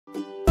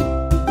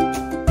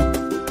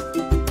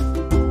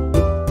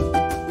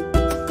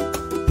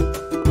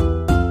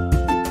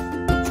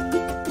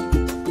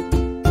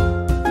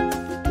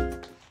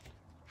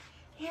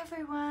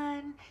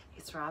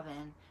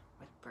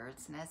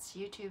It's Net's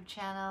YouTube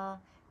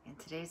channel. In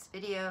today's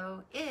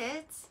video,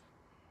 it's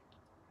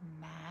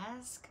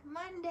Masque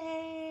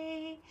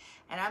Monday.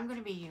 And I'm going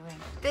to be doing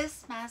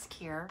this mask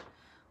here,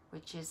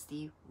 which is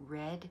the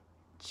red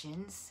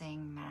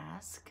ginseng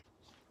mask.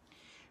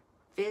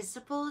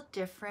 Visible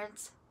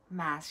difference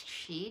mask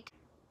sheet.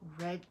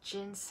 Red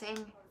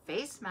ginseng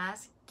face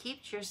mask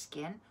keeps your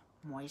skin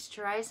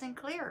moisturized and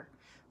clear.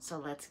 So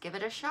let's give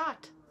it a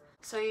shot.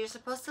 So you're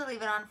supposed to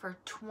leave it on for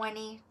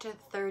 20 to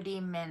 30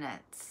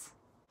 minutes.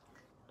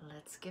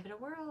 Let's give it a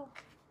whirl.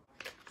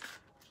 It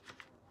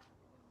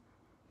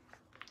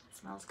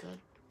smells good.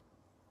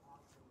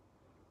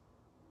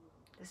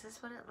 This is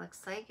what it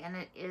looks like, and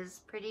it is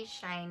pretty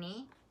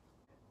shiny.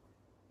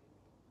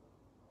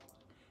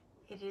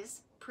 It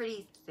is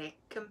pretty thick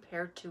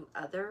compared to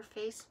other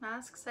face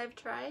masks I've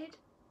tried.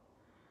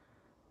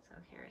 So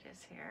here it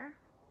is here.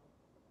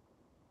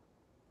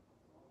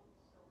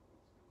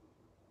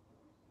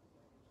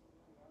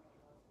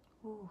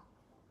 Ooh.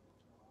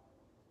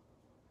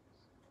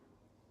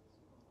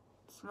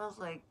 It smells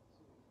like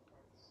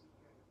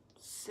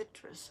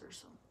citrus or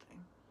something.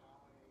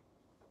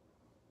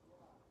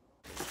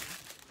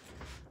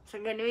 So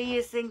I'm going to be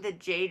using the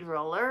jade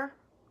roller.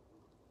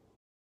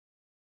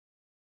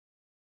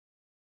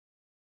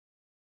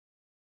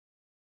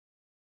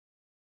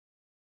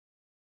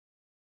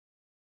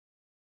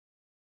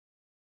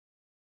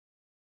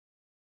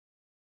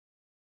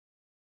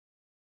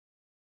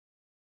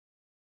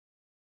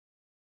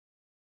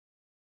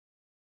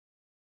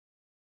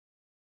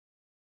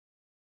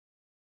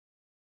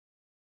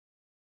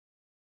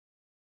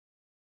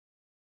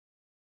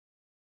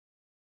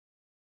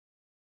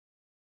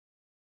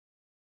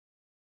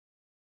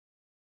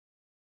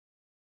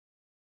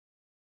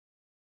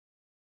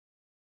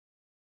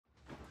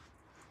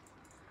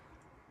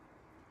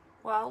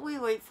 While we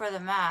wait for the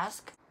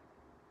mask,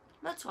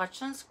 let's watch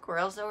some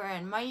squirrels that were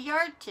in my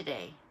yard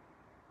today.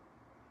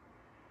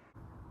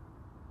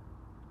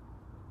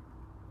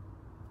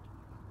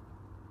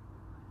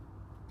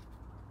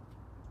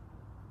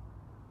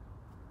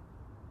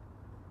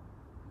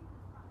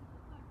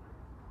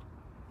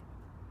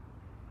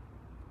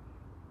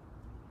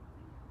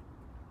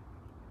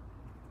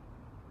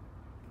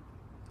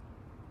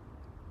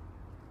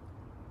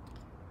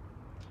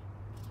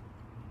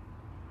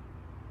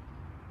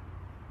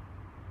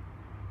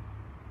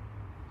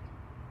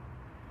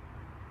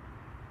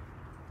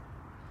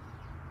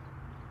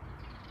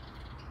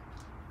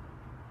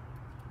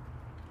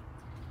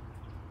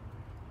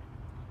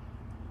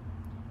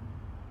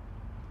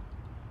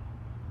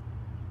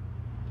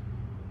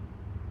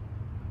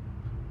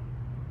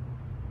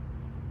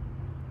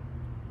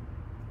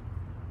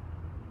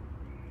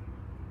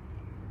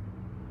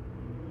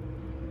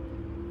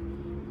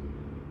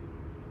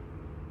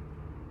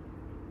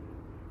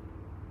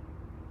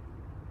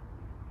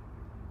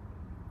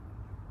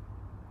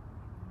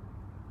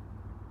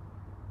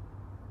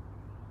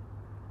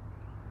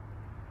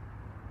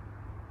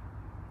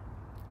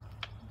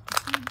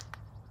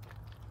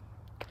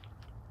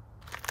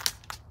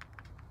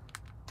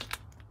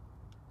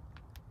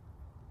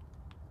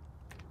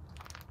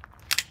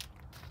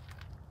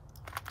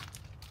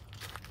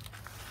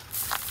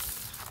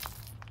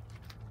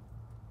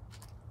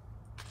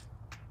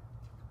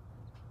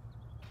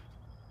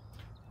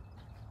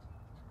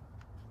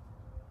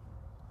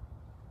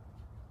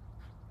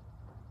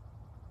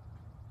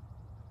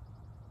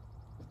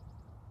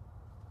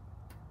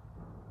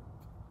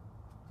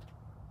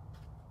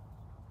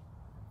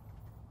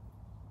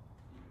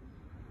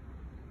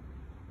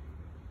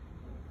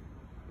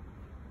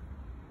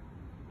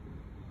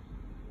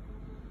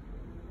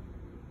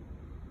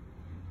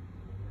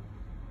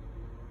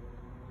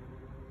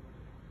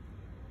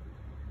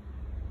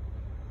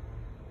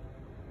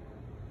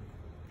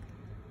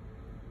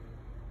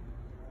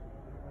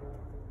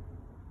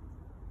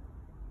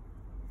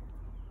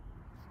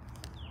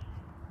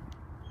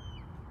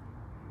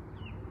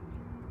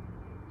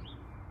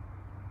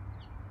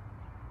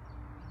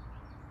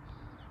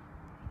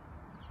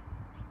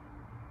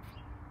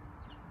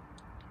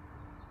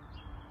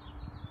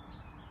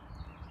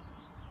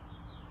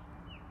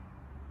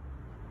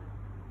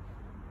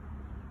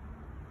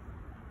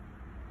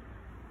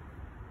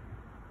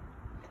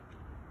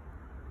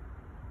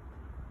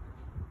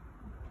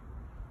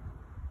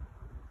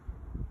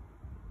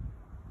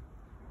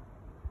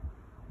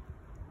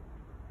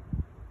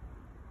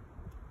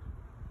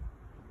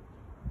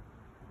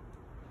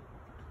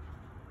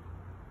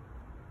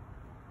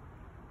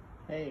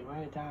 Hey, one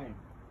at a time.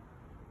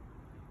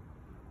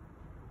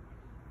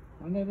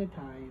 One at a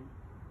time.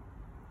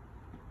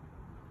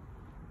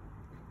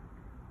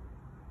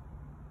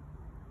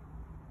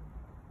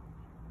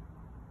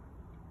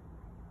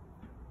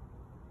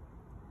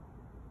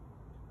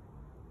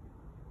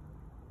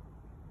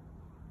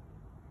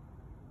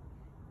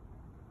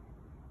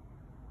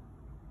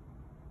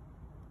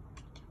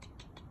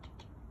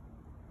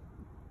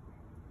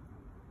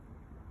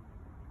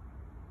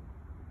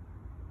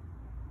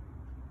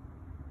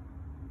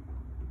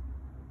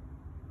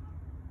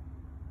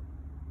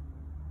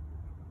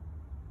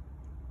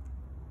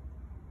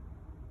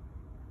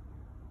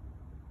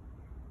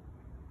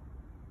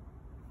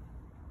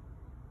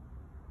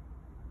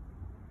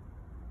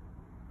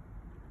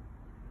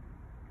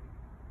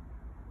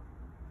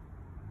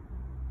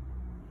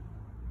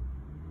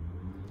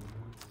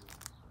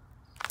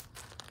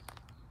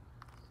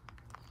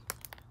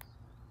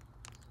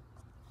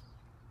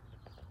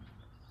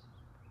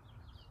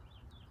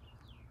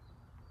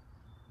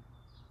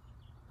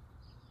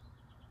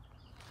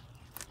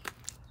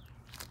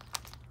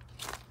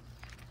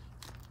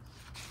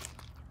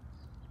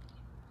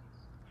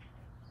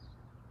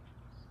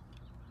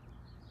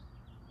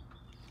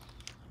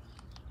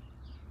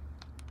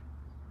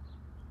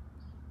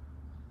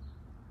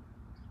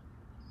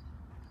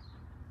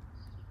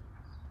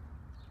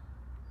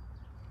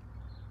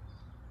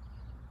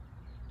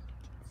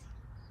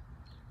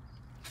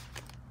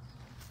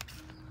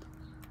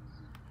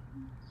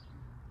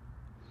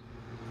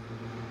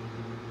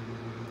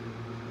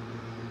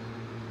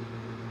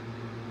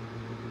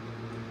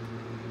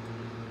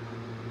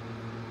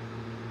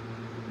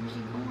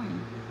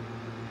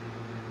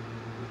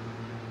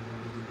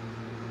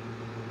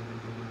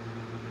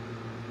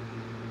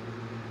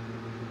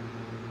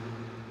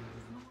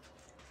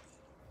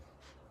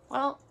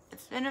 Well,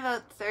 it's been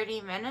about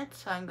 30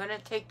 minutes, so I'm going to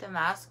take the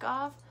mask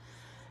off.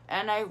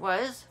 And I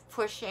was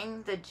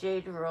pushing the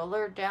jade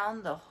roller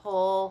down the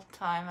whole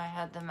time I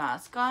had the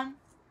mask on.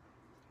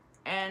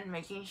 And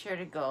making sure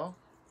to go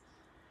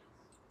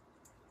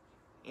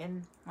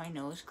in my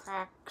nose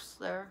cracks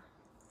there.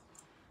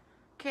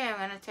 Okay, I'm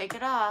going to take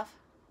it off.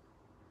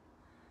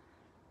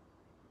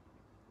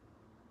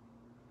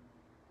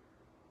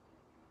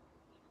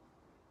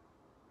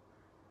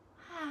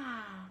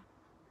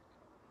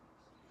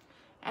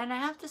 And I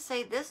have to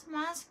say, this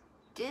mask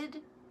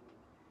did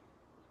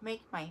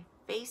make my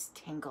face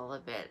tingle a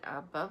bit.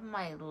 Above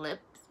my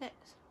lip, it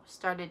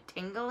started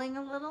tingling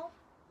a little.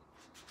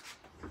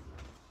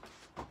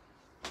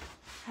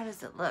 How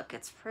does it look?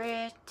 It's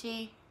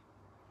pretty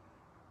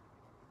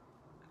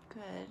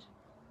good.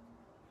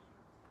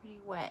 Pretty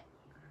wet.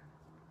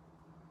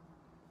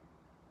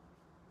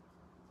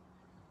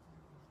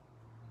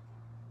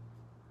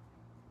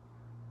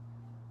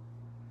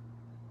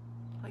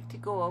 I like to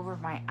go over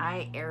my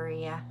eye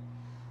area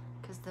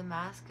because the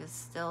mask is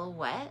still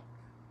wet.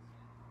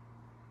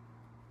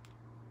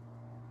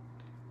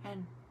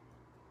 And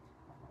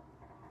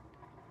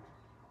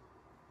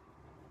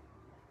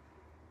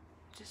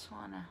just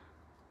want to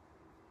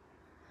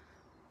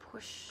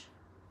push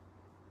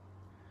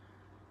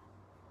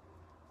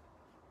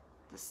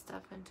the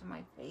stuff into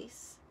my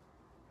face.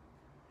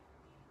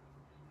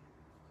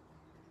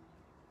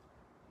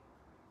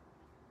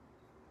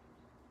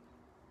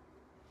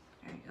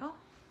 There you go.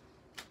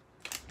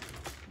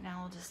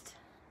 Now I'll just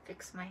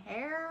fix my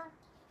hair.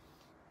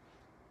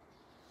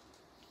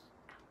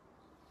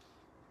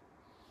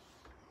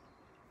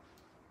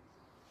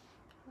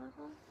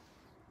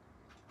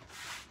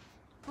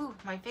 Ooh,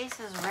 my face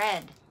is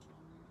red.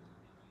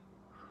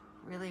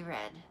 Really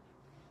red.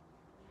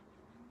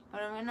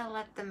 But I'm gonna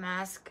let the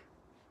mask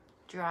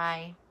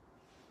dry.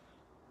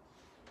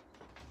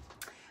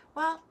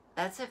 Well,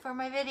 that's it for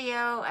my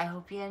video. I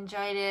hope you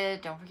enjoyed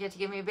it. Don't forget to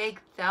give me a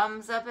big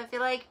thumbs up if you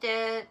liked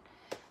it.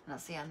 And I'll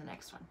see you on the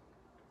next one.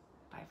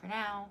 Bye for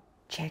now.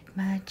 Check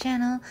my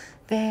channel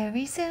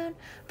very soon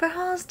for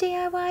hauls,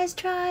 DIYs,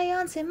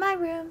 try-ons in my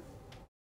room.